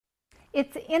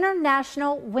It's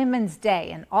International Women's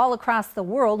Day, and all across the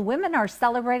world, women are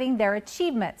celebrating their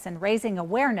achievements and raising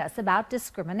awareness about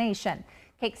discrimination.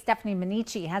 KAKE's Stephanie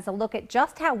Maniche has a look at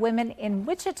just how women in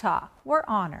Wichita were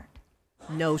honored.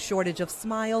 No shortage of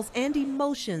smiles and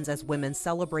emotions as women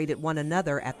celebrated one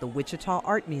another at the Wichita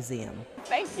Art Museum.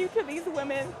 Thank you to these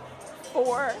women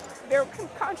for their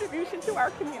contribution to our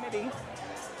community.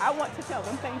 I want to tell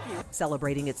them thank you.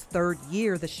 Celebrating its third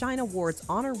year, the Shine Awards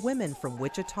honor women from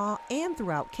Wichita and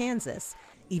throughout Kansas.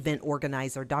 Event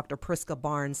organizer Dr. Priska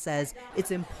Barnes says it's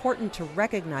important to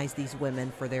recognize these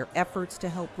women for their efforts to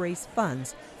help raise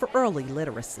funds for early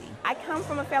literacy. I come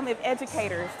from a family of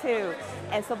educators too,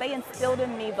 and so they instilled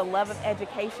in me the love of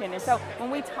education. And so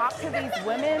when we talk to these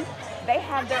women, they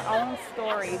have their own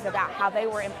stories about how they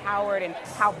were empowered and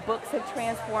how books have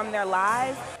transformed their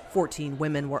lives. 14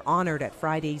 women were honored at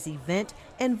Friday's event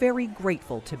and very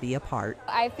grateful to be a part.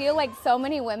 I feel like so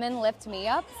many women lift me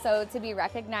up, so to be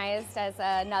recognized as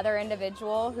another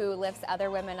individual who lifts other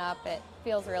women up, it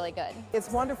feels really good. It's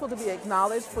wonderful to be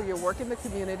acknowledged for your work in the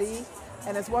community,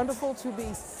 and it's wonderful to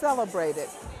be celebrated.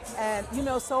 And you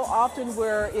know, so often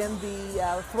we're in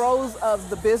the throes of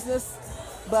the business,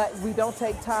 but we don't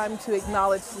take time to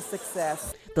acknowledge the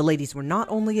success. The ladies were not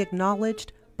only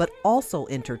acknowledged, but also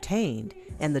entertained,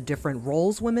 and the different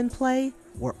roles women play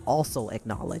were also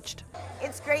acknowledged.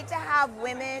 It's great to have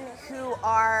women who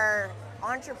are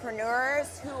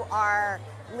entrepreneurs, who are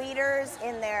leaders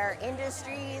in their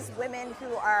industries, women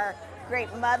who are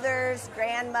great mothers,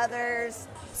 grandmothers.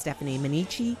 Stephanie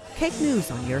Maniche, KAKE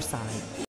News on your side.